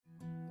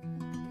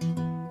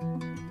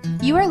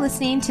You are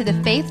listening to the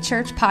Faith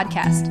Church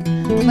Podcast.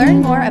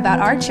 Learn more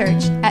about our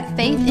church at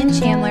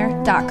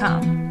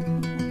faithinchandler.com.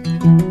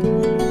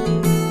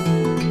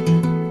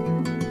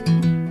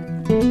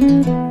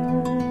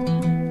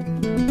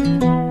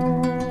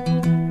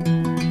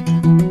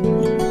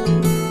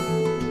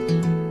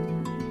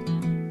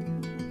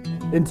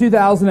 In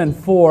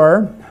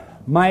 2004,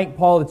 Mike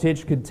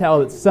Politich could tell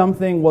that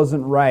something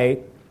wasn't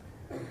right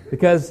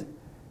because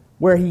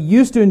where he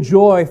used to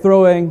enjoy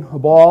throwing a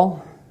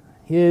ball,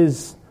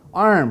 his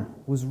arm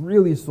was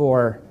really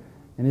sore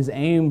and his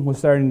aim was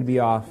starting to be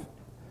off.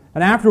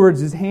 And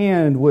afterwards, his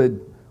hand would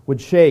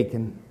shake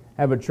and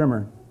have a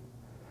tremor.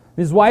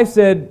 His wife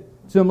said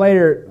to him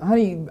later,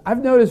 "Honey,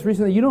 I've noticed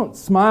recently you don't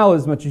smile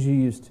as much as you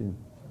used to."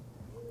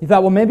 He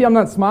thought, well, maybe I'm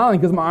not smiling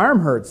because my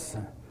arm hurts.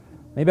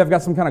 Maybe I've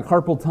got some kind of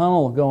carpal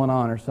tunnel going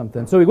on or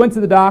something. So he went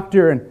to the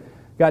doctor and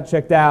got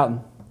checked out.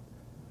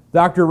 The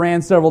doctor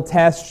ran several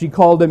tests. She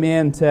called him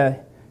in to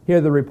hear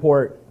the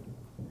report.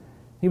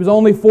 He was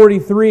only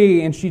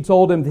 43, and she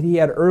told him that he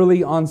had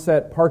early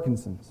onset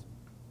Parkinson's.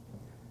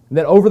 And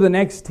that over the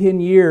next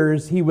 10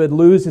 years, he would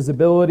lose his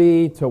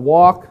ability to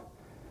walk.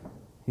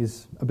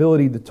 His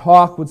ability to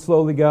talk would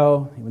slowly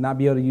go. He would not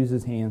be able to use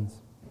his hands.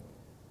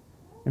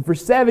 And for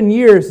 7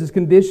 years, his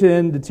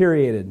condition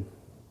deteriorated.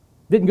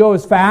 Didn't go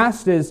as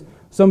fast as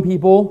some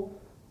people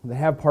that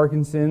have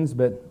Parkinson's,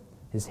 but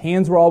his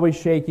hands were always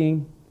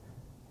shaking,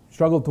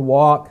 struggled to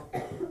walk.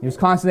 He was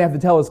constantly having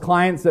to tell his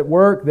clients at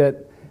work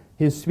that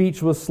his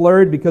speech was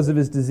slurred because of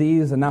his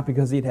disease and not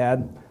because he'd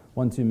had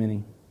one too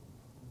many.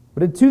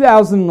 But in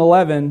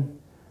 2011,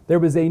 there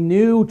was a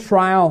new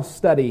trial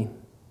study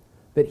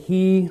that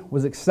he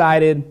was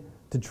excited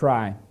to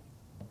try.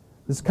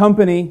 This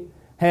company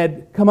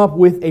had come up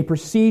with a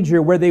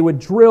procedure where they would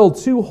drill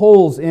 2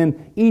 holes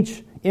in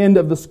each end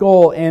of the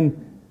skull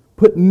and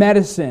put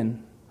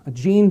medicine, a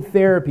gene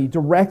therapy,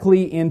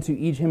 directly into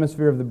each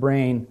hemisphere of the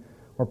brain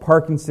where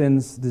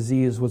Parkinson's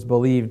disease was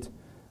believed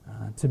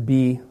to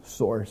be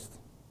sourced.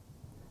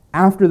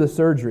 After the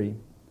surgery,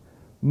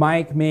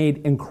 Mike made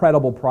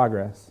incredible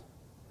progress.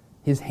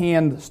 His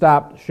hand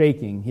stopped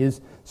shaking. His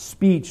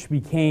speech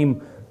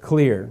became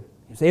clear.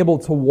 He was able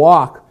to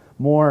walk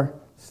more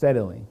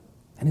steadily.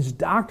 And his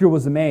doctor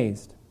was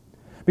amazed.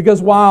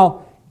 Because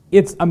while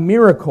it's a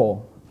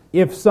miracle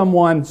if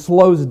someone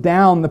slows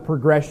down the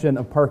progression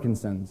of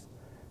Parkinson's,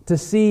 to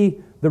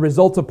see the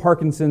results of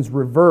Parkinson's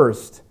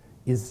reversed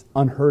is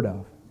unheard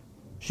of.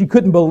 She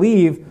couldn't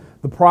believe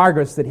the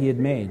progress that he had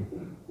made.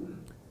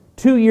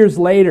 2 years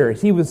later,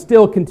 as he was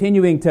still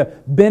continuing to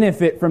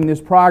benefit from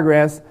this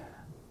progress,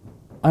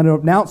 an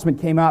announcement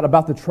came out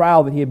about the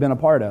trial that he had been a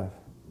part of.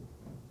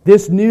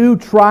 This new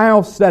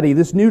trial study,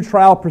 this new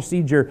trial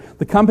procedure,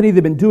 the company that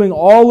had been doing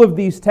all of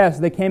these tests,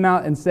 they came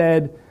out and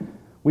said,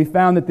 we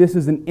found that this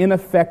is an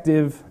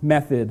ineffective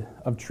method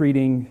of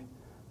treating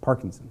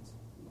Parkinson's.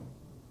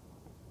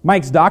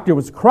 Mike's doctor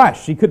was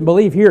crushed. He couldn't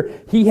believe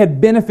he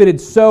had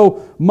benefited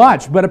so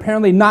much, but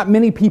apparently not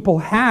many people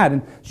had.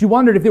 And she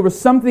wondered if there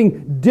was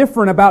something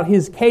different about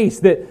his case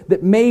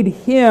that made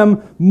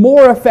him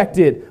more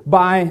affected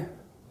by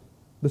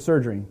the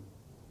surgery.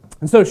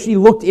 And so she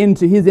looked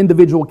into his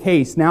individual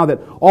case now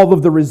that all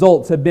of the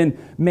results had been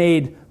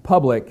made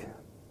public.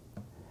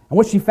 And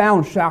what she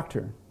found shocked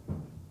her.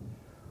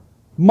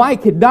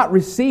 Mike had not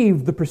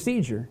received the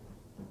procedure.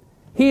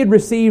 He had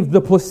received the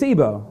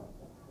placebo.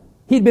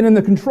 He'd been in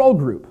the control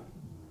group.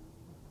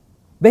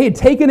 They had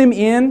taken him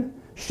in,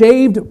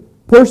 shaved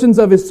portions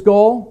of his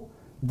skull,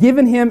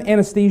 given him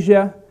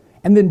anesthesia,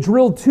 and then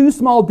drilled 2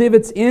 small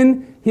divots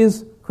in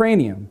his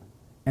cranium,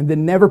 and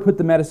then never put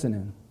the medicine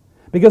in.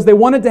 Because they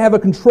wanted to have a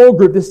control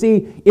group to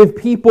see if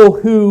people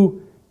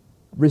who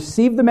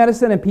received the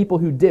medicine and people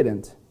who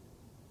didn't,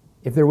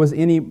 if there was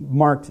any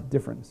marked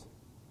difference.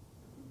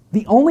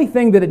 The only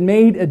thing that had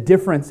made a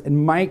difference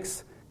in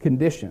Mike's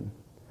condition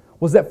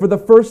was that for the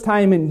first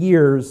time in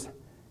years,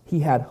 he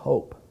had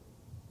hope.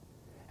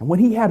 And when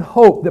he had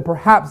hope that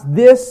perhaps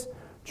this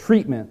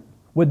treatment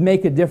would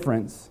make a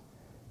difference,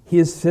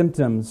 his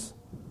symptoms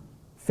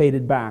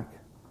faded back.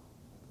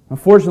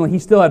 Unfortunately, he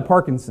still had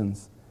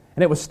Parkinson's,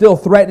 and it was still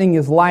threatening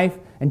his life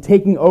and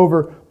taking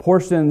over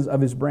portions of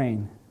his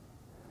brain.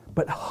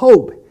 But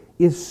hope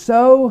is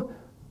so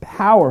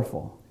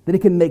powerful that it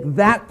can make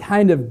that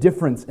kind of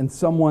difference in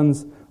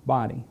someone's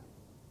body.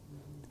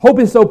 Hope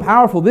is so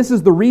powerful. This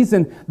is the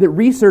reason that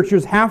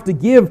researchers have to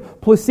give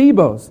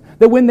placebos.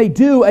 That when they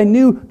do a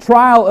new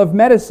trial of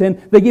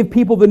medicine, they give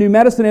people the new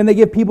medicine and they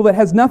give people that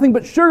has nothing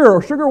but sugar or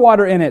sugar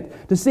water in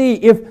it to see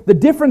if the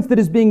difference that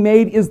is being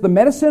made is the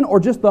medicine or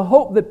just the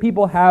hope that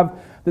people have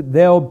that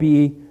they'll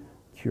be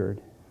cured.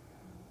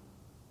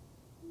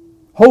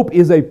 Hope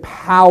is a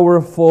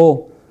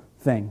powerful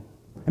thing.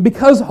 And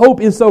because hope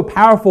is so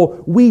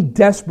powerful, we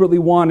desperately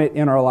want it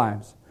in our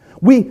lives.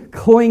 We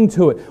cling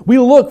to it. We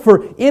look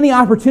for any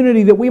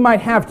opportunity that we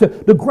might have to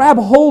grab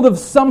hold of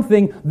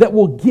something that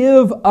will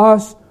give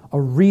us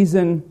a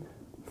reason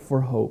for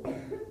hope.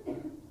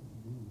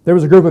 There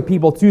was a group of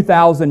people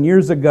 2,000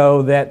 years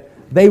ago that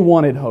they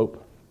wanted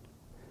hope.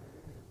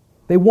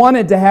 They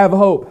wanted to have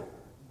hope.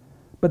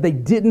 but they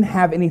didn't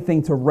have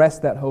anything to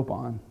rest that hope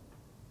on.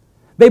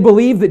 They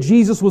believed that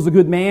Jesus was a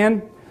good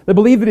man. They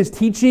believed that his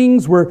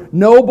teachings were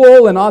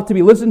noble and ought to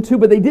be listened to,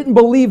 but they didn't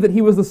believe that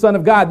he was the Son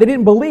of God. They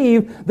didn't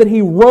believe that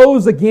he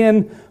rose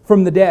again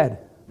from the dead.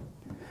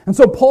 And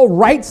so Paul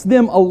writes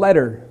them a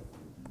letter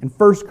in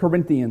 1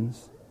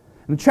 Corinthians.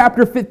 In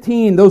chapter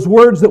 15, those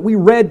words that we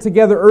read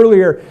together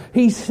earlier,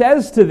 he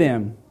says to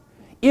them,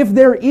 if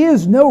there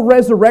is no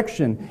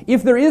resurrection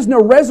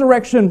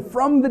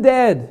from the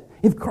dead,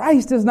 if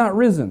Christ has not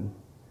risen,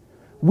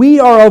 we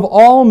are of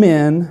all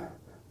men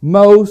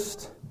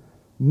most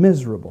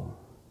miserable.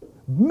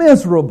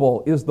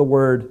 Miserable is the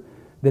word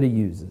that he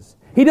uses.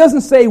 He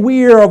doesn't say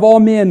we are of all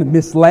men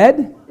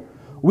misled,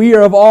 we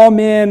are of all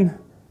men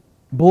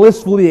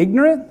blissfully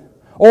ignorant,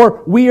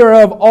 or we are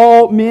of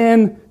all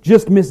men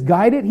just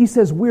misguided. He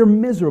says we're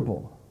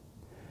miserable.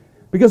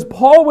 Because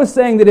Paul was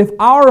saying that if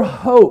our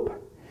hope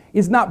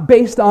is not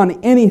based on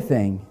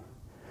anything,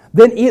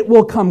 then it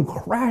will come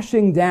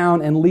crashing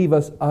down and leave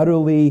us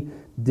utterly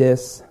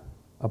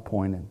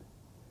disappointed.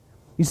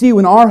 You see,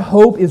 when our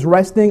hope is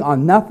resting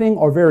on nothing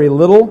or very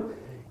little,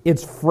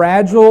 it's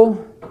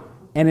fragile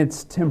and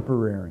it's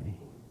temporary.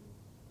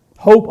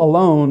 Hope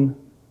alone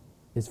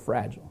is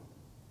fragile.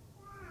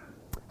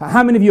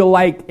 How many of you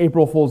like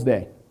April Fool's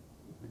Day?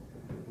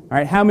 All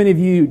right, how many of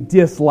you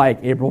dislike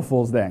April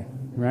Fool's Day?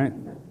 Right?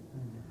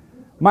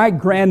 My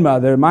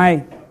grandmother,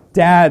 my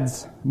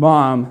dad's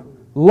mom,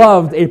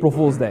 loved April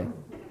Fool's Day.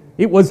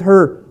 It was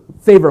her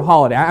favorite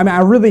holiday.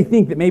 I really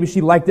think that maybe she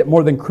liked it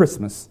more than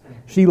Christmas.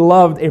 She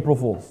loved April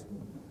Fools.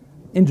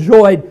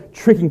 Enjoyed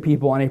tricking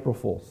people on April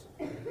Fools.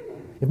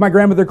 If my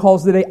grandmother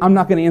calls today, I'm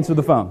not going to answer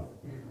the phone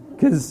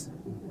because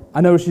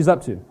I know what she's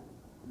up to.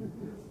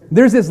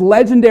 There's this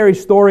legendary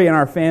story in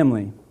our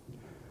family.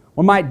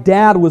 When my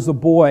dad was a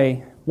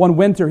boy, one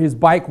winter his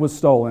bike was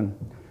stolen.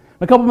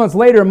 A couple months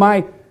later,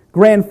 my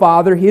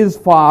grandfather, his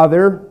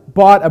father,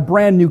 bought a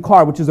brand new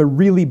car, which is a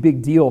really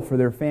big deal for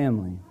their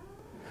family.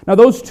 Now,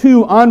 those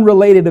two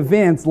unrelated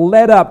events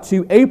led up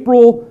to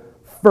April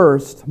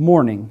 1st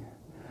morning.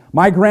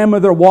 My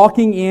grandmother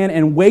walking in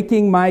and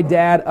waking my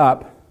dad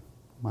up,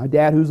 my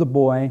dad who's a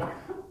boy,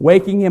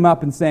 waking him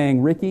up and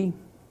saying, "Ricky,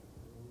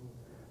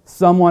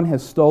 someone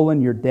has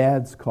stolen your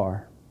dad's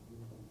car."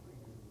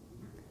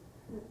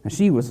 And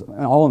she was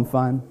all in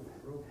fun.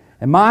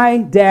 And my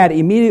dad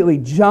immediately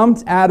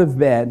jumped out of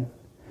bed,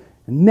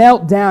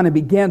 knelt down and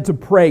began to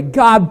pray,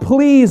 "God,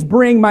 please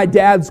bring my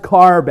dad's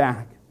car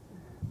back."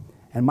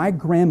 And my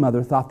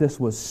grandmother thought this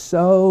was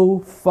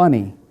so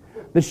funny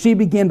that she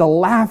began to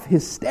laugh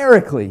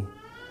hysterically.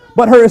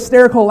 But her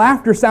hysterical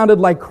laughter sounded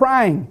like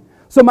crying.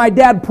 So my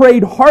dad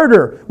prayed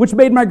harder, which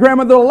made my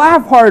grandmother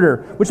laugh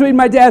harder, which made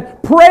my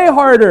dad pray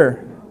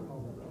harder.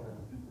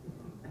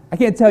 I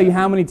can't tell you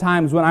how many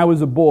times when I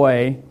was a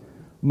boy,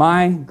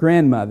 my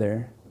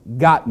grandmother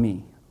got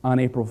me on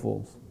April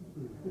Fools.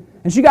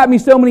 And she got me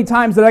so many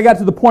times that I got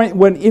to the point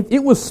when if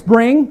it was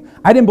spring,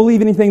 I didn't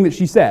believe anything that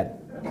she said.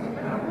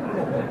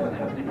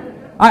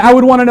 I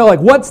would want to know, like,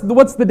 what's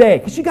the day?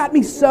 Because she got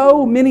me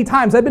so many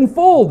times. I've been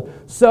fooled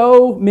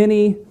so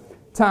many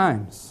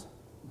times.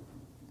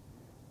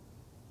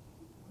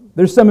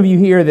 There's some of you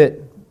here that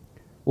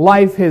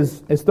life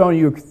has thrown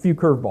you a few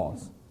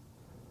curveballs.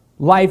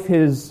 Life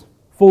has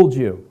fooled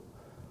you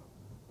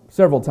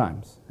several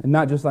times, and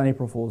not just on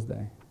April Fool's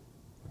Day.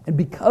 And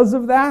because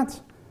of that,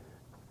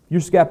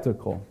 you're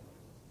skeptical.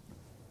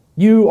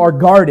 You are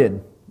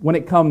guarded when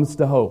it comes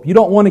to hope. You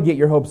don't want to get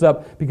your hopes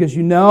up because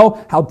you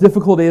know how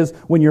difficult it is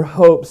when your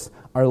hopes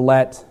are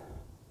let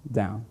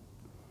down.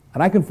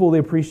 And I can fully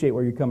appreciate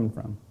where you're coming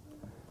from.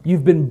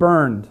 You've been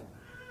burned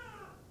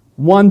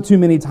one too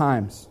many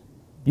times.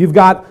 You've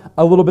got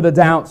a little bit of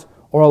doubt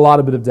or a lot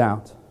of bit of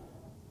doubt.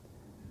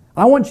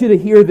 I want you to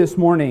hear this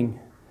morning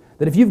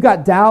that if you've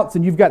got doubts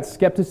and you've got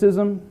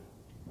skepticism,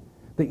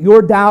 that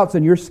your doubts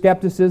and your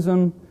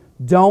skepticism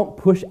don't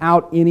push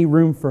out any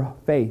room for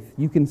faith.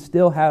 You can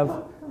still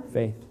have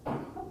faith.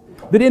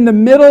 That in the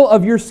middle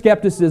of your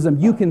skepticism,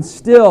 you can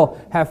still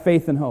have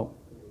faith and hope.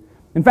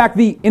 In fact,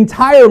 the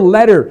entire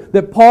letter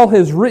that Paul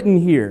has written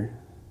here,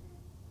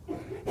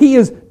 he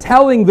is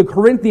telling the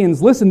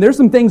Corinthians, listen, there's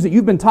some things that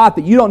you've been taught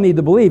that you don't need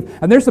to believe,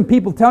 and there's some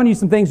people telling you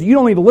some things that you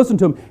don't need to listen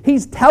to them.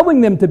 He's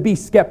telling them to be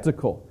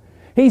skeptical.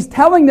 He's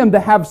telling them to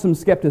have some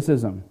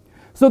skepticism,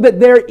 so that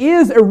there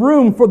is a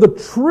room for the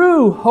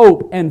true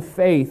hope and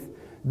faith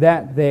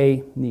that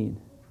they need.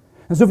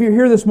 And so if you're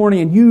here this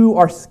morning and you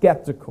are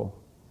skeptical,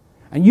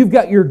 and you've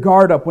got your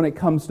guard up when it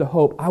comes to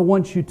hope, I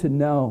want you to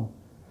know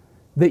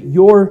that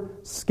your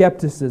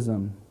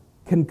skepticism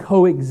can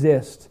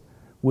coexist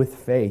with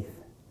faith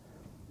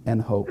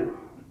and hope.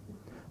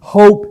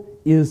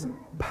 Hope is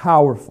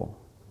powerful,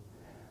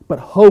 but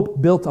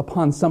hope built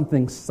upon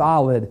something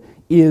solid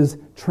is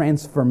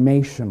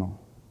transformational.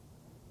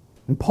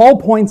 And Paul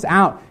points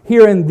out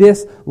here in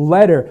this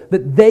letter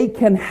that they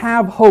can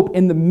have hope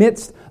in the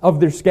midst of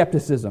their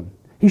skepticism.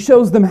 He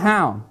shows them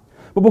how.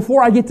 But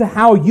before I get to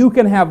how you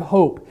can have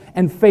hope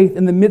and faith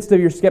in the midst of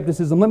your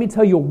skepticism, let me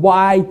tell you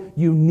why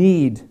you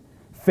need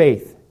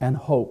faith and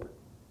hope.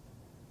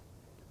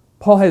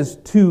 Paul has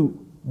two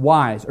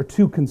whys or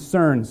two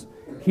concerns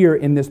here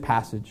in this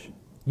passage.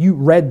 You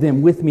read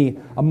them with me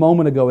a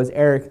moment ago as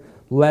Eric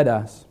led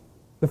us.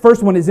 The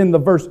first one is in the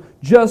verse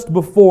just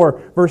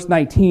before verse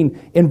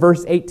 19, in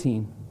verse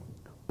 18.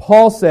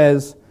 Paul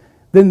says,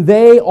 "Then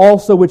they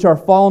also which are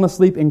fallen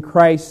asleep in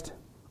Christ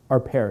are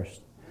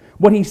perished."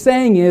 What he's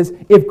saying is,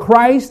 if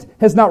Christ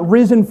has not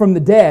risen from the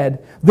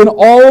dead, then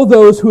all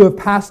those who have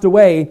passed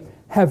away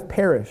have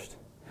perished.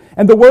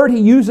 And the word he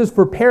uses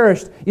for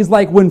perished is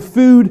like when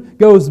food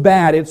goes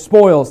bad, it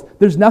spoils.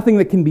 There's nothing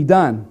that can be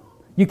done.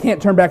 You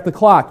can't turn back the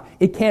clock.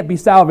 It can't be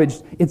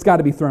salvaged. It's got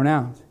to be thrown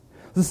out.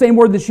 It's the same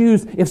word that's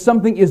used if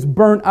something is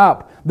burnt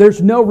up.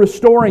 There's no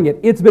restoring it.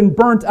 It's been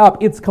burnt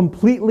up. It's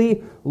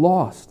completely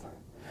lost.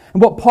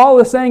 And what Paul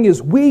is saying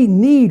is we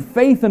need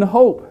faith and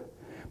hope.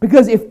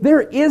 Because if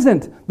there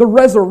isn't the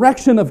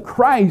resurrection of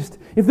Christ,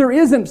 if there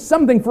isn't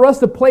something for us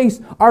to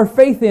place our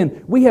faith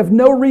in, we have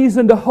no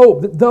reason to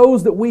hope that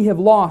those that we have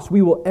lost,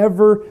 we will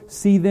ever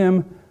see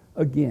them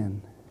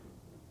again.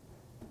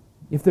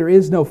 If there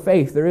is no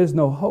faith, there is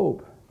no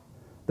hope,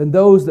 then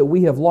those that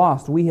we have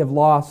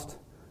lost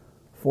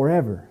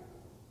forever.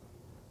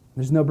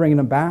 There's no bringing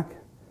them back.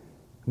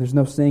 There's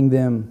no seeing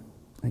them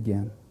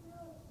again.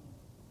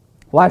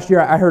 Last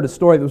year I heard a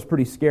story that was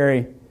pretty scary.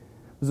 It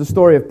was a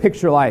story of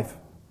Picture Life.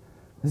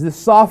 It's this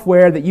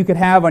software that you could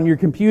have on your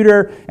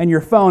computer and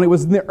your phone. It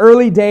was in the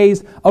early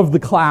days of the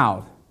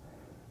cloud.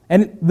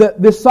 And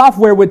this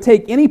software would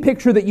take any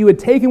picture that you had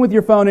taken with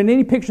your phone and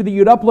any picture that you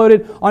had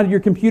uploaded onto your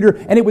computer,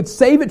 and it would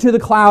save it to the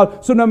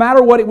cloud, so no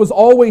matter what, it was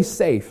always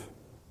safe.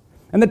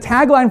 And the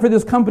tagline for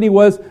this company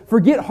was,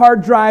 forget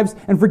hard drives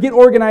and forget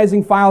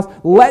organizing files.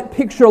 Let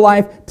Picture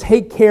Life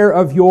take care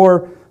of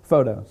your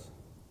photos.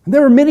 And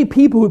there were many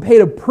people who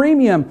paid a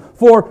premium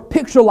for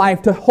Picture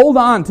Life to hold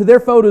on to their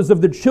photos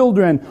of their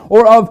children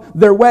or of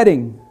their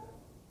wedding.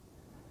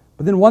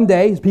 But then one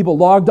day, as people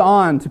logged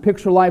on to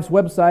Picture Life's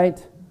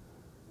website,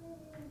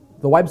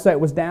 the website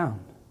was down.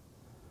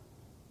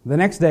 The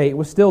next day, it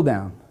was still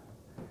down.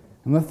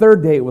 And the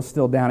third day, it was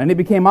still down. And it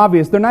became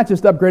obvious they're not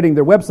just upgrading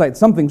their website,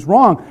 something's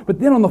wrong. But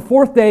then on the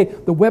fourth day,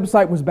 the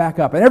website was back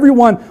up. And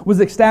everyone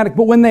was ecstatic.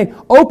 But when they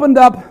opened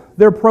up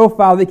their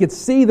profile, they could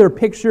see their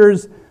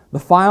pictures, the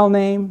file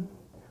name,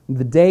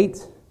 the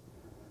date.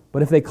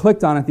 But if they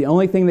clicked on it, the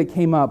only thing that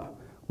came up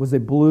was a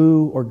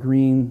blue or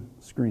green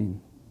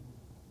screen.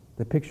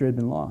 The picture had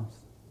been lost.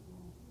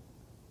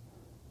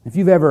 If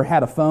you've ever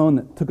had a phone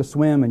that took a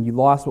swim and you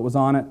lost what was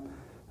on it,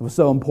 it was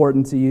so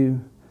important to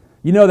you,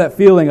 you know that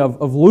feeling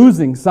of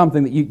losing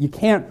something that you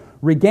can't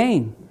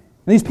regain.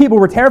 And these people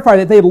were terrified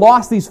that they had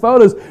lost these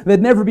photos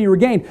that'd never be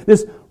regained.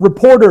 This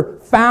reporter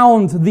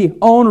found the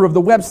owner of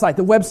the website.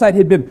 The website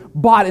had been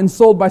bought and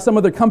sold by some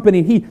other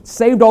company. He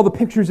saved all the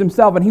pictures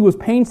himself, and he was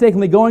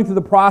painstakingly going through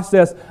the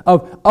process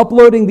of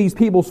uploading these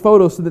people's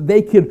photos so that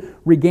they could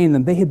regain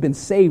them. They had been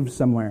saved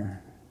somewhere.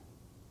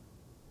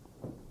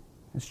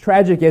 As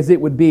tragic as it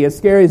would be, as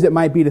scary as it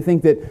might be to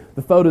think that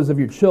the photos of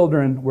your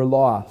children were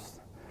lost,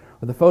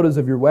 or the photos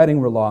of your wedding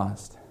were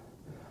lost,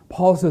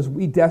 Paul says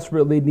we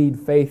desperately need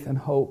faith and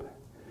hope,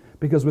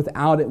 because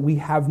without it, we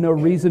have no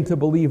reason to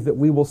believe that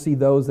we will see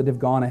those that have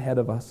gone ahead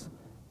of us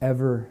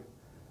ever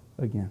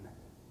again.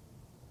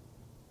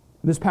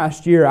 This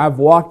past year, I've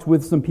walked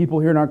with some people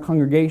here in our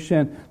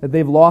congregation that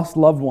they've lost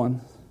loved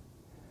ones.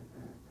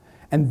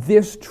 And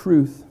this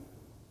truth,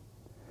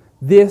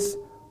 this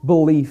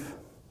belief,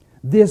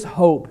 this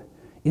hope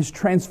is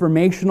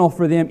transformational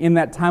for them in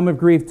that time of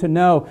grief, to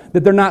know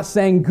that they're not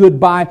saying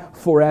goodbye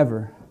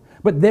forever.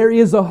 But there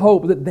is a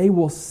hope that they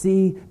will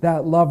see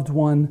that loved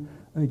one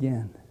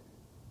again.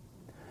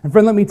 And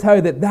friend, let me tell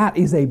you that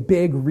is a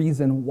big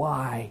reason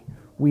why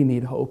we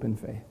need hope and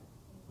faith.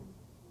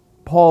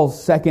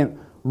 Paul's second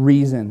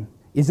reason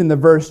is in the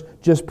verse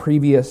just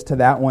previous to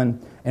that one,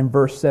 in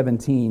verse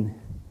 17.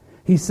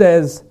 He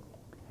says,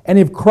 "And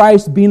if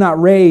Christ be not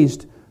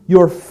raised,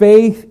 your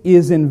faith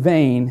is in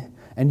vain,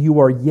 and you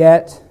are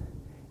yet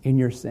in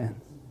your sins."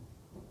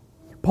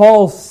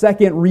 Paul's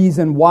second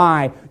reason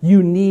why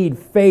you need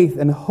faith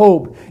and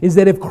hope is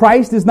that if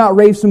Christ is not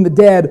raised from the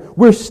dead,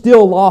 we're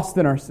still lost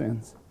in our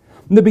sins.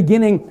 In the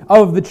beginning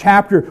of the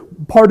chapter,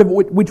 part of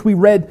which we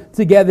read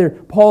together,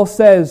 Paul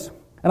says,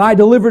 "And I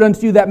delivered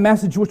unto you that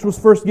message which was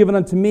first given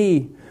unto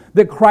me,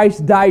 that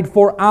Christ died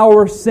for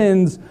our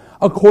sins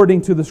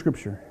according to the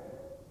Scripture."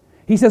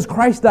 He says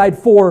Christ died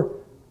for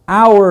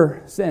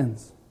our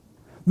sins.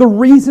 The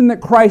reason that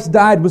Christ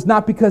died was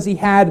not because he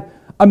had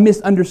a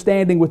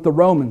misunderstanding with the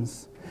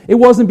Romans. It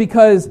wasn't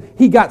because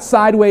he got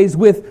sideways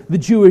with the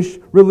Jewish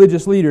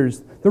religious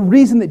leaders. The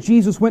reason that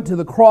Jesus went to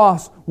the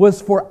cross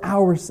was for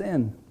our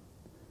sin.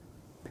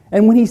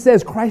 And when he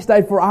says Christ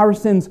died for our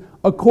sins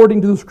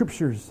according to the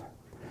Scriptures,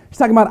 he's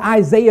talking about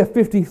Isaiah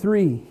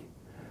 53,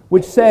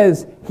 which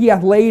says, "He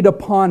hath laid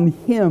upon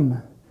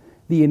him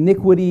the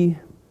iniquity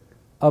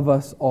of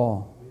us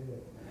all."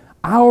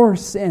 Our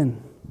sin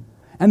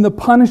and the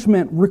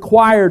punishment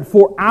required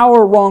for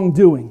our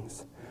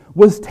wrongdoings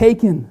was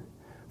taken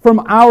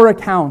from our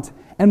account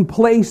and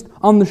placed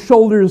on the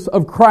shoulders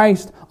of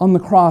Christ on the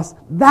cross.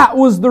 That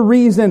was the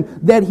reason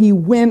that He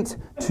went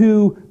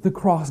to the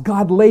cross.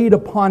 God laid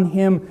upon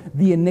Him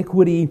the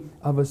iniquity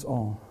of us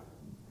all.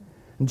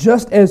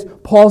 Just as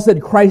Paul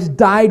said, Christ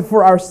died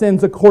for our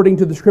sins according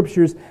to the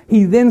Scriptures,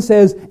 he then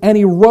says, and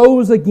He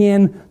rose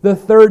again the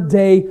third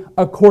day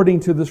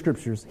according to the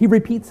Scriptures. He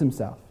repeats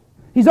himself.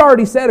 He's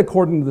already said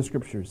according to the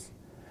Scriptures.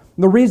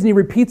 And the reason he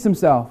repeats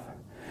himself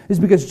is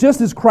because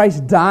just as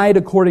Christ died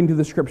according to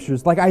the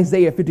Scriptures, like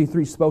Isaiah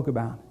 53 spoke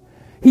about,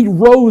 He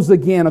rose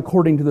again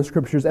according to the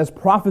Scriptures as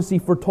prophecy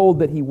foretold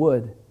that He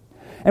would.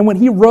 And when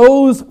He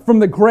rose from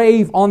the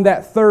grave on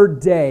that third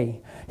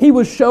day, He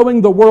was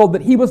showing the world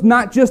that He was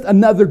not just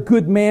another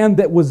good man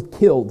that was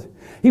killed.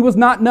 He was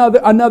not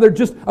another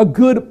just a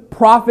good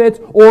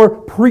prophet or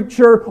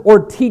preacher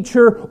or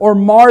teacher or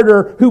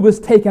martyr who was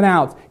taken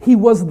out. He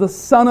was the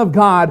Son of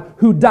God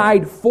who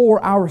died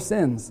for our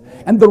sins.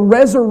 And the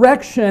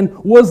resurrection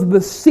was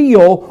the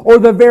seal or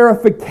the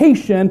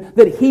verification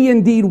that He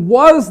indeed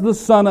was the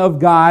Son of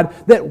God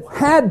that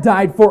had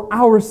died for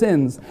our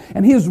sins.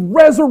 And His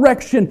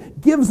resurrection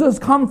gives us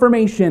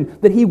confirmation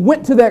that He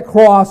went to that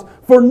cross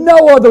for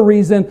no other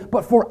reason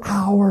but for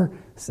our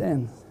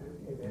sins.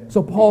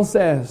 So Paul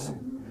says,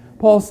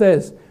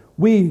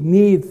 we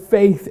need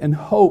faith and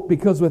hope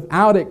because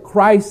without it,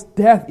 Christ's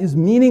death is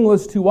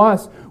meaningless to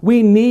us.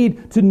 We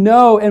need to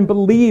know and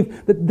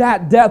believe that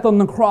that death on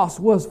the cross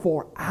was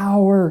for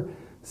our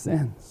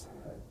sins.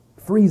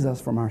 It frees us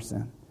from our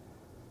sin.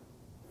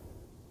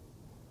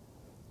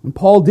 And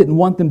Paul didn't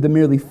want them to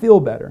merely feel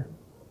better.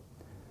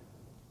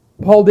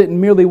 Paul didn't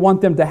merely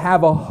want them to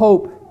have a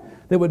hope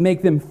that would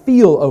make them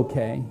feel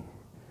okay.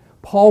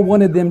 Paul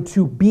wanted them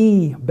to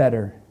be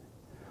better.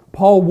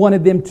 Paul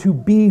wanted them to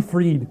be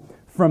freed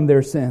from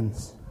their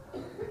sins.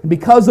 And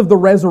because of the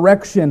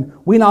resurrection,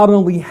 we not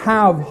only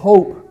have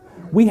hope,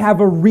 we have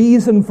a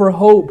reason for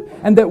hope,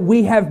 and that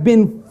we have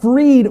been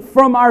freed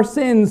from our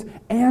sins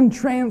and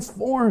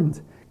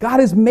transformed. God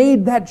has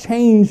made that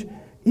change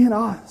in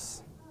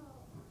us.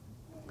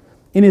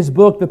 In his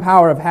book, The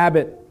Power of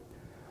Habit,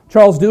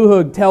 Charles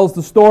Duhigg tells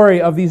the story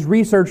of these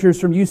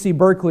researchers from UC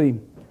Berkeley,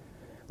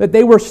 that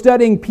they were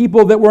studying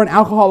people that were in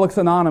Alcoholics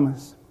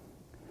Anonymous.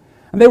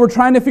 And they were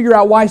trying to figure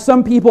out why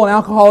some people in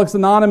Alcoholics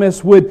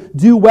Anonymous would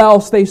do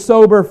well, stay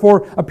sober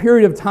for a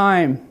period of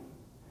time.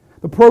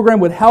 The program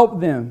would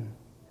help them.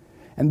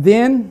 And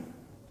then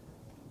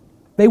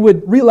they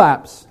would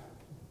relapse.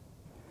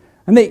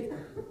 And they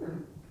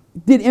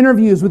did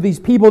interviews with these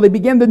people. They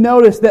began to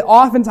notice that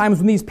oftentimes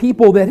when these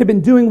people that had been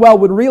doing well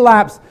would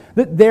relapse,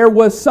 that there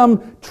was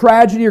some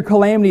tragedy or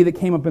calamity that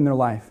came up in their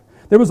life.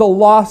 There was a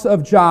loss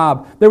of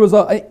job. There was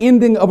an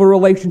ending of a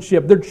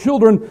relationship. Their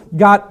children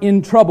got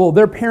in trouble.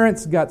 Their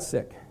parents got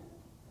sick.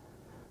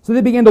 So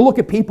they began to look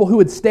at people who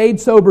had stayed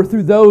sober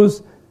through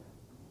those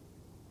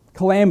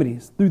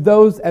calamities, through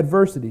those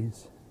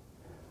adversities.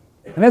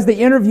 And as they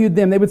interviewed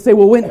them, they would say,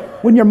 well,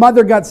 when your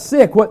mother got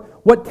sick,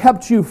 what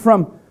kept you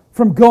from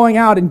going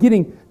out and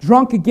getting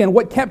drunk again?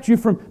 What kept you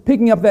from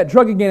picking up that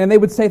drug again? And they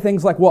would say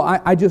things like, well,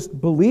 I just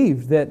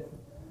believed that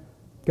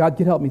God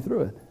could help me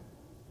through it.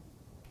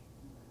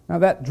 Now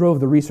that drove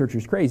the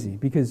researchers crazy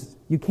because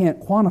you can't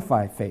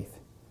quantify faith.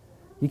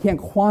 You can't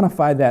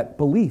quantify that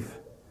belief.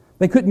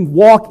 They couldn't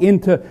walk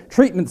into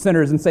treatment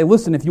centers and say,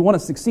 listen, if you want to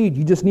succeed,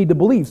 you just need to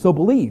believe, so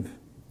believe.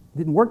 It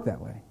didn't work that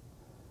way.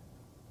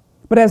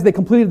 But as they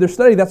completed their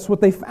study, that's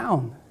what they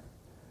found.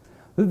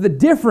 The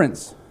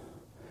difference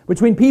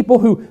between people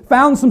who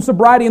found some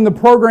sobriety in the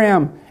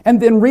program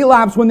and then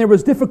relapsed when there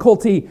was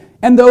difficulty,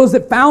 and those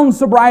that found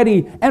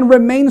sobriety and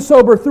remained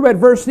sober through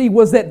adversity,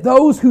 was that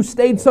those who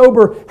stayed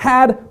sober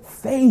had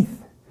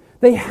faith.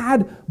 They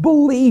had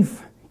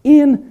belief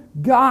in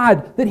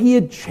God, that He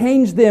had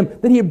changed them,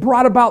 that He had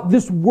brought about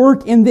this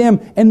work in them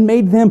and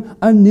made them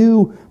a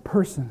new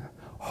person.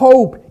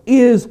 Hope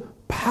is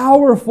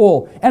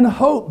powerful, and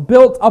hope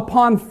built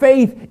upon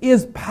faith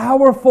is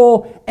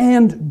powerful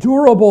and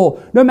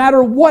durable. No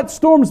matter what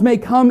storms may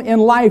come in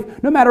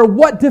life, no matter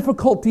what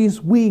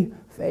difficulties we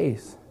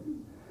face.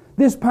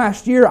 This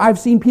past year, I've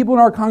seen people in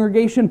our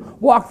congregation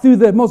walk through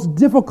the most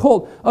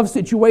difficult of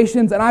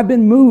situations, and I've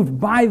been moved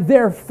by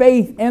their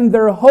faith and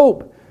their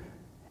hope.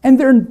 And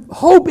their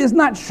hope is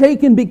not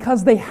shaken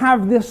because they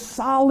have this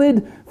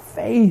solid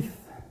faith.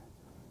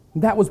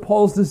 That was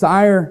Paul's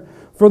desire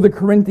for the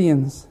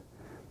Corinthians.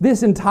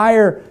 This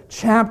entire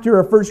chapter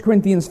of 1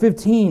 Corinthians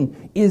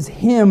 15 is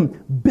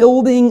him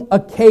building a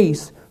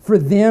case for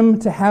them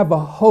to have a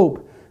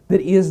hope that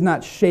is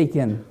not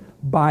shaken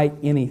by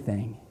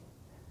anything.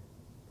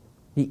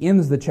 He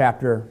ends the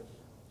chapter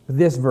with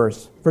this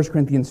verse. 1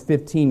 Corinthians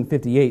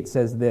 15:58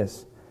 says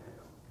this: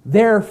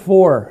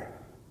 Therefore,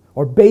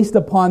 or based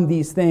upon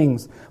these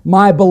things,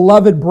 my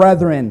beloved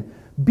brethren,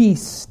 be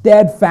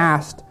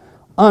steadfast,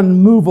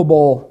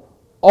 unmovable,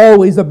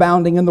 always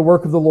abounding in the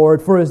work of the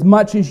Lord, for as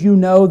much as you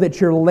know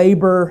that your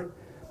labor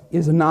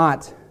is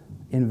not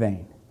in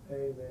vain.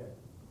 Amen.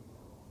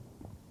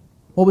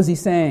 What was he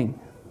saying?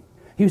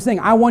 He was saying,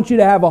 I want you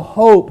to have a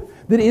hope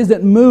that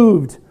isn't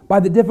moved by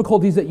the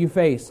difficulties that you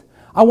face.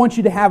 I want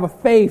you to have a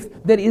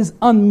faith that is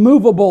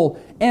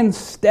unmovable and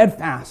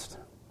steadfast.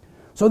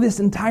 So this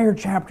entire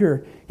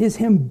chapter is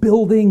him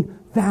building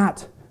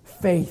that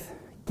faith,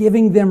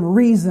 giving them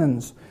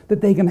reasons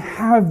that they can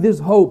have this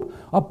hope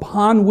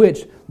upon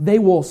which they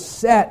will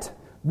set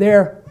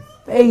their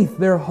faith,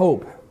 their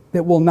hope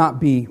that will not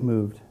be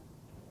moved.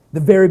 The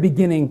very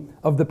beginning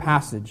of the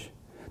passage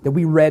that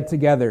we read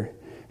together,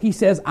 he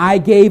says, I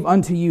gave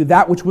unto you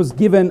that which was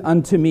given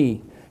unto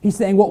me. He's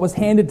saying what was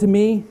handed to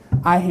me,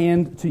 I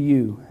hand to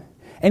you.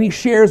 And he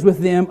shares with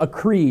them a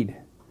creed.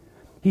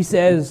 He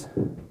says,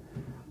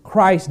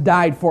 Christ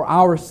died for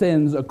our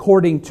sins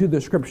according to the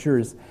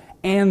Scriptures,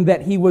 and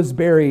that he was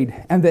buried,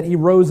 and that he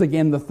rose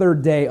again the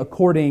third day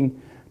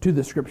according to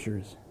the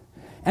Scriptures.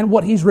 And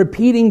what he's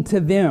repeating to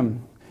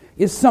them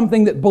is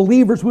something that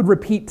believers would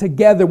repeat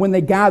together when they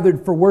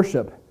gathered for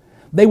worship.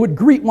 They would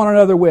greet one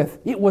another with,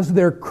 it was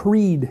their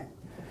creed.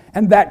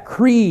 And that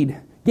creed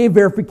gave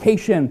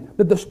verification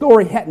that the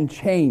story hadn't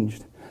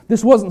changed.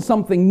 This wasn't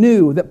something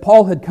new that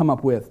Paul had come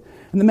up with.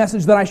 And the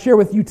message that I share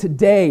with you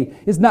today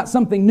is not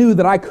something new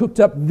that I cooked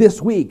up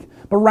this week,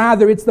 but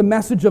rather it's the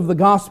message of the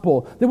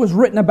gospel that was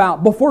written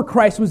about before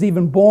Christ was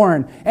even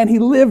born. And he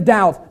lived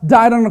out,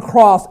 died on a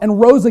cross, and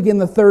rose again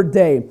the third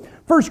day.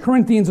 1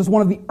 Corinthians is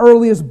one of the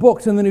earliest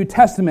books in the New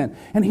Testament.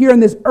 And here in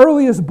this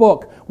earliest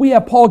book, we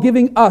have Paul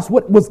giving us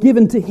what was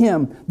given to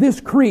him, this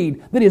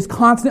creed that is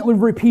constantly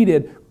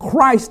repeated.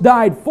 Christ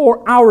died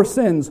for our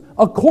sins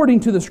according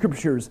to the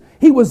Scriptures.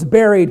 He was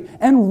buried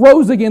and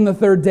rose again the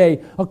third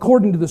day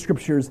according to the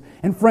Scriptures.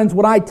 And friends,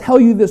 what I tell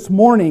you this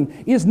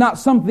morning is not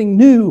something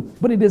new,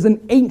 but it is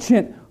an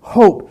ancient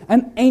hope,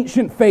 an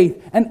ancient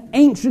faith, an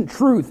ancient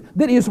truth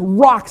that is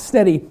rock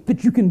steady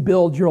that you can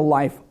build your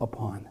life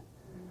upon.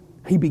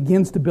 He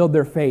begins to build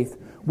their faith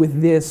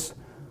with this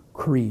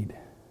creed.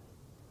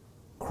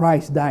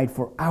 Christ died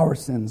for our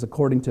sins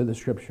according to the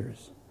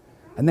Scriptures.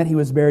 And then he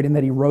was buried and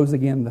that he rose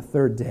again the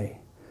third day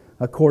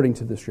according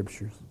to the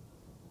Scriptures.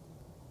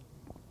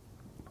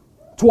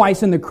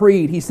 Twice in the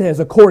creed he says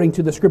according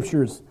to the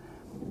Scriptures.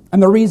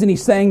 And the reason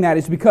he's saying that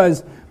is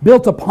because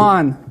built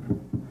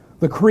upon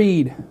the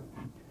creed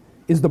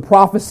is the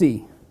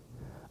prophecy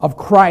of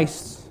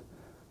Christ's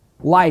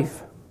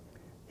life,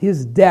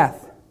 his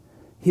death,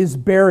 his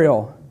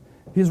burial,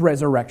 his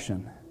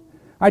resurrection.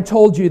 I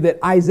told you that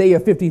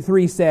Isaiah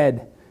 53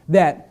 said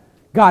that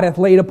God hath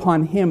laid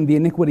upon him the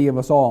iniquity of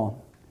us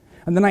all.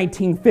 In the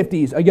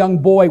 1950s, a young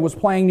boy was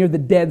playing near the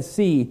Dead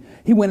Sea.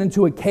 He went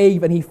into a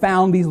cave and he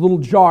found these little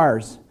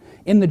jars.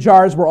 In the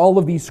jars were all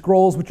of these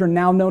scrolls, which are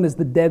now known as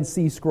the Dead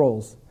Sea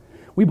Scrolls.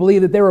 We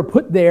believe that they were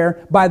put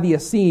there by the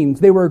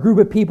Essenes. They were a group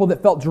of people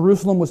that felt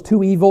Jerusalem was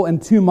too evil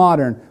and too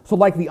modern. So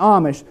like the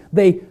Amish,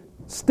 they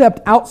stepped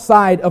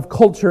outside of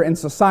culture and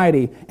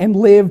society and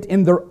lived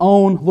in their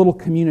own little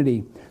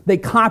community. They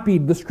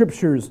copied the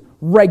Scriptures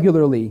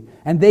regularly,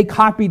 and they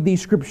copied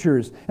these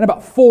Scriptures in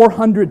about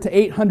 400 to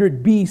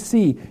 800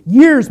 BC,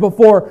 years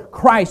before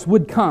Christ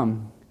would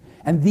come.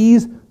 And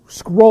these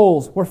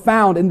scrolls were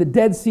found in the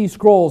Dead Sea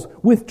Scrolls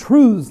with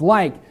truths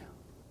like,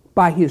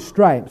 by his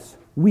stripes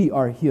we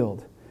are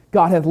healed.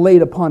 God hath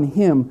laid upon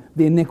him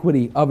the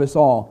iniquity of us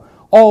all.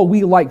 All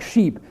we like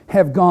sheep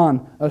have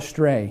gone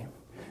astray.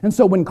 And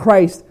so when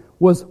Christ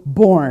was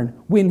born,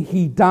 when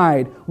he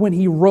died, when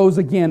he rose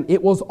again,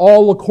 it was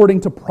all according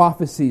to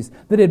prophecies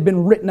that had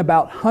been written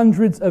about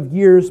hundreds of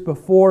years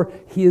before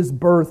his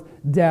birth,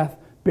 death,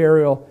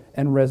 burial,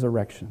 and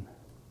resurrection.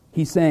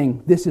 He's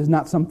saying this is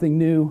not something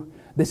new.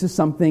 This is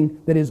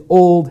something that is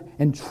old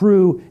and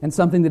true and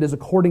something that is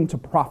according to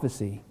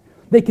prophecy.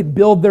 They could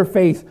build their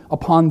faith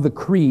upon the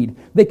creed.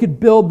 They could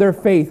build their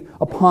faith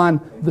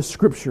upon the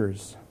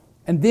Scriptures.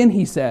 And then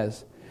he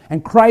says,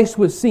 and Christ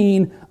was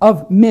seen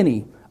of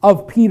many,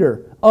 of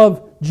Peter,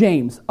 of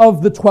James,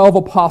 of the 12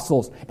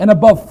 apostles, and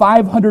above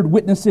 500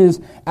 witnesses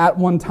at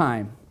one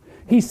time.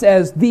 He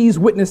says, these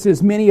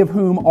witnesses, many of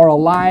whom are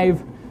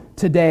alive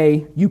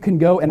today, you can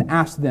go and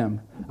ask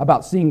them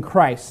about seeing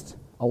Christ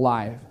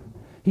alive.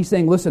 He's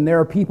saying, listen, there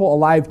are people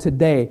alive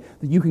today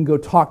that you can go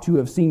talk to who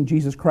have seen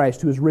Jesus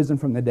Christ, who has risen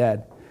from the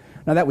dead.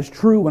 Now that was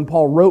true when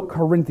Paul wrote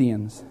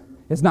Corinthians.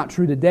 It's not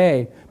true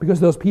today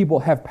because those people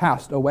have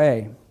passed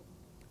away.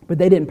 But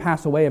they didn't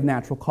pass away of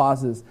natural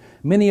causes.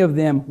 Many of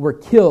them were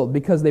killed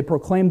because they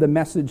proclaimed the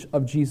message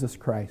of Jesus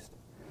Christ.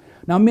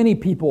 Now, many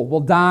people will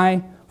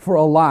die for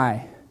a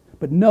lie,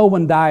 but no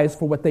one dies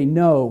for what they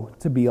know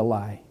to be a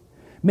lie.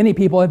 Many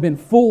people have been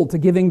fooled to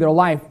giving their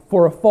life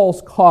for a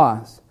false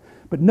cause,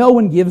 but no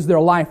one gives their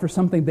life for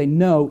something they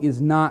know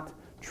is not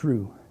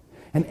true.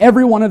 And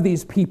every one of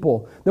these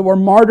people that were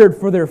martyred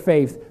for their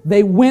faith,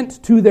 they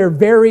went to their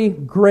very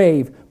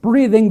grave,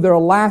 breathing their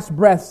last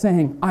breath,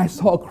 saying, I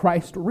saw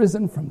Christ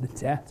risen from the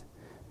dead.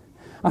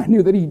 I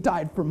knew that he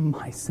died for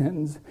my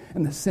sins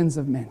and the sins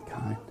of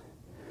mankind.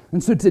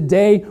 And so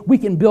today, we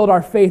can build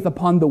our faith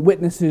upon the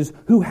witnesses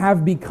who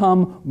have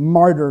become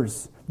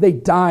martyrs. They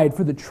died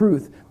for the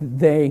truth that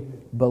they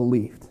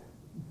believed.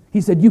 He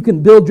said, you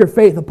can build your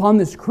faith upon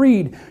this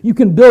creed. You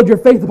can build your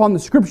faith upon the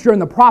Scripture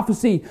and the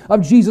prophecy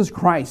of Jesus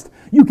Christ.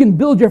 You can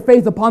build your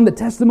faith upon the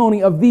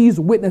testimony of these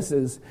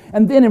witnesses.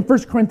 And then in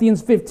 1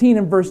 Corinthians 15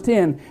 and verse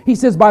 10, he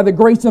says, by the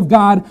grace of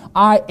God,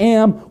 I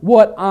am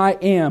what I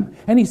am.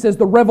 And he says,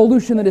 the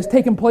revolution that has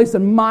taken place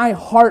in my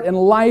heart and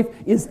life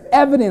is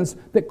evidence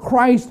that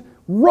Christ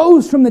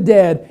rose from the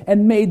dead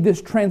and made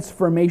this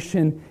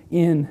transformation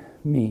in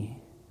me.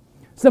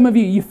 Some of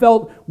you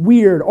felt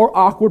weird or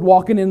awkward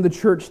walking into the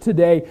church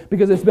today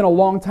because it's been a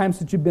long time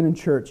since you've been in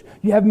church.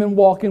 You haven't been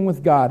walking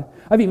with God.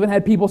 I've even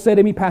had people say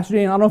to me, Pastor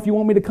Jane, I don't know if you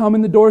want me to come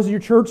in the doors of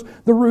your church.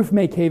 The roof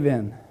may cave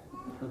in.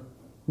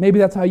 Maybe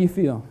that's how you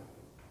feel.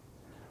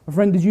 My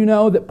friend, did you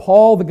know that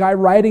Paul, the guy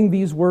writing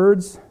these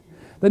words,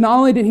 that not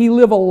only did he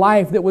live a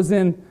life that was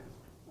in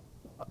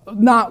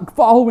not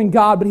following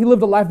God, but he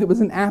lived a life that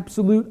was in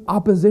absolute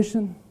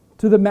opposition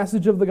to the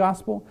message of the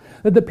gospel?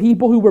 That the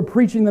people who were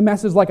preaching the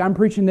message like I'm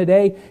preaching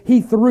today, he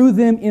threw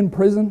them in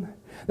prison.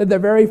 That the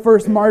very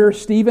first martyr,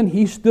 Stephen,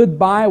 he stood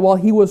by while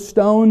he was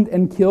stoned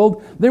and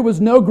killed. There was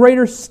no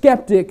greater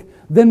skeptic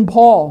than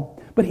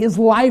Paul. But his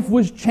life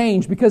was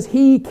changed because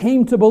he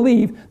came to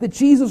believe that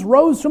Jesus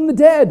rose from the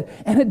dead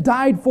and had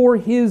died for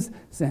his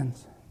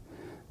sins.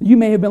 You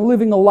may have been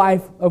living a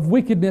life of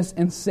wickedness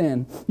and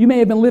sin. You may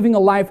have been living a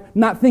life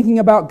not thinking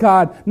about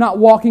God, not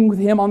walking with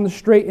Him on the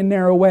straight and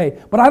narrow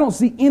way. But I don't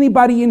see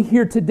anybody in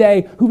here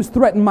today who has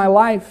threatened my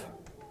life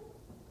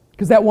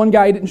because that one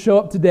guy didn't show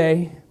up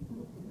today.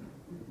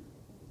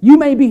 You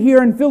may be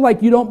here and feel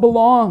like you don't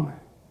belong.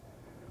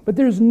 But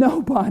there's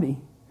nobody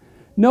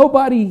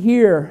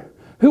here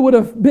who would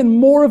have been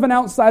more of an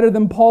outsider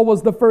than Paul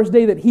was the first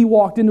day that he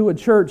walked into a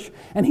church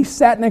and he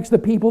sat next to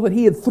people that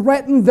he had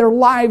threatened their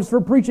lives for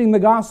preaching the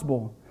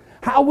gospel.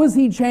 How was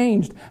he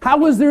changed? How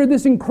was there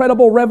this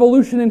incredible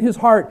revolution in his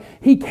heart?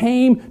 He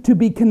came to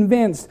be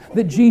convinced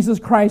that Jesus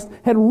Christ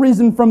had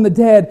risen from the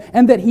dead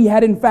and that he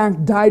had in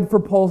fact died for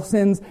Paul's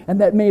sins, and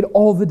that made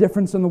all the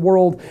difference in the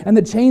world. And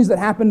the change that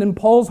happened in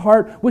Paul's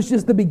heart was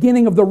just the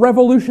beginning of the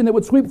revolution that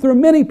would sweep through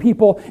many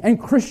people,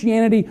 and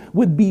Christianity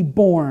would be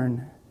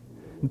born.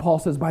 And Paul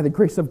says, by the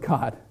grace of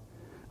God,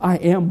 I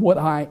am what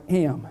I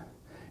am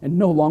and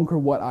no longer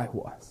what I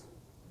was.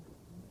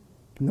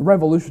 And the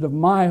revolution of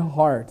my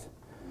heart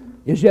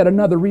is yet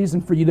another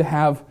reason for you to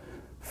have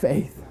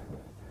faith,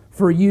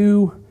 for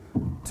you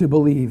to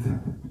believe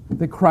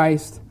that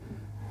Christ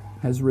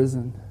has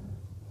risen.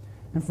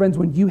 And friends,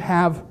 when you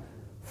have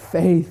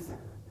faith,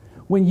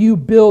 when you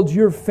build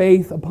your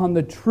faith upon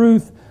the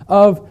truth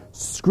of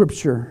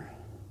Scripture,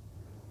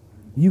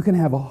 you can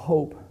have a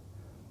hope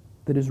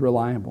that is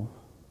reliable.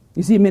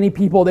 You see many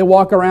people, they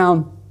walk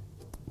around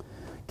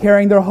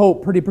carrying their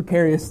hope pretty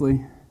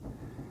precariously.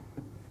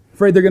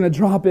 Afraid they're going to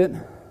drop it.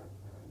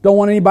 Don't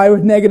want anybody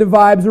with negative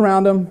vibes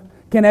around them.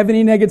 Can't have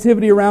any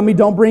negativity around me.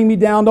 Don't bring me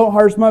down. Don't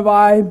harsh my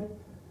vibe.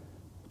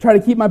 Try to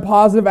keep my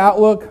positive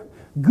outlook.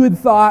 Good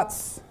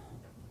thoughts.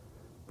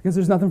 Because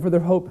there's nothing for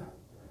their hope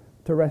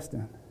to rest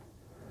in.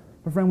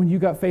 But friend, when you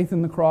got faith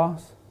in the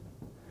cross,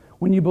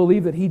 when you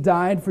believe that He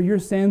died for your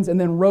sins and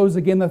then rose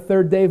again the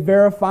third day,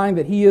 verifying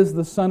that He is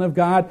the Son of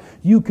God,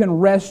 you can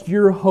rest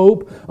your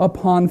hope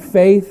upon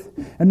faith.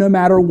 And no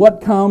matter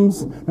what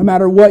comes, no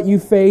matter what you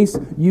face,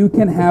 you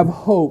can have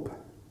hope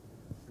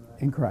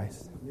in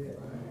Christ.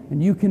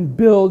 And you can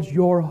build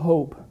your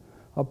hope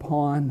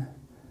upon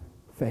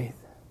faith.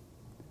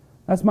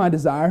 That's my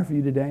desire for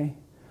you today.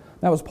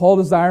 That was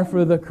Paul's desire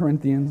for the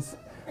Corinthians,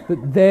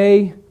 that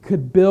they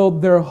could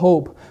build their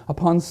hope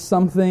upon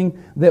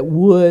something that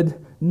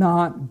would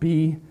not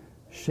be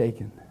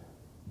shaken.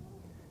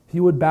 If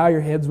you would bow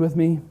your heads with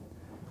me,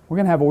 we're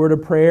going to have a word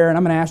of prayer, and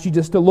I'm going to ask you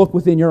just to look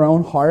within your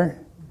own heart.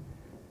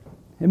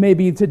 It may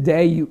be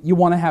today you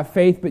want to have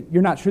faith, but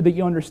you're not sure that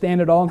you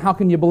understand it all. And how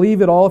can you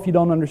believe it all if you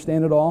don't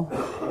understand it all?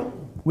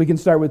 We can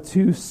start with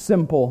two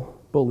simple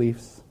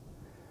beliefs.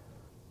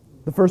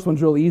 The first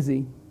one's real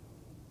easy.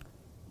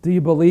 Do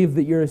you believe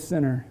that you're a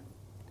sinner?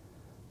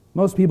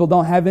 Most people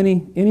don't have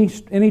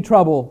any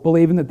trouble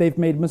believing that they've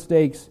made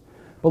mistakes,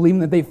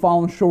 believing that they've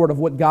fallen short of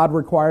what God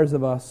requires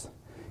of us.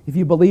 If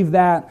you believe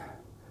that,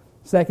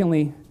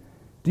 secondly,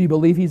 do you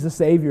believe He's a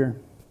Savior?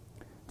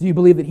 Do you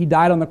believe that He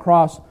died on the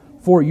cross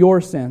for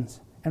your sins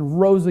and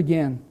rose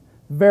again,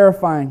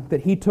 verifying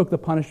that He took the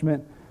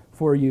punishment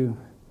for you?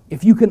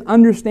 If you can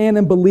understand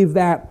and believe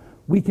that,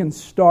 we can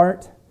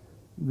start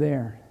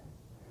there.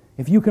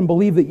 If you can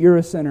believe that you're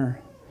a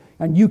sinner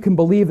and you can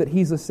believe that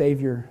He's a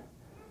Savior,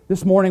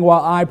 this morning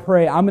while I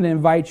pray, I'm going to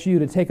invite you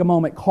to take a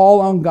moment,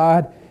 call on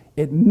God,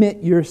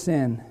 admit your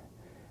sin,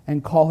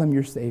 and call Him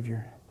your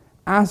Savior.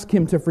 Ask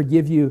Him to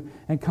forgive you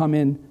and come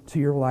into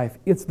your life.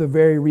 It's the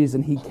very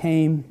reason He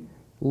came,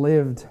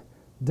 lived,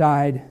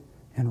 died,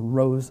 and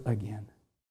rose again.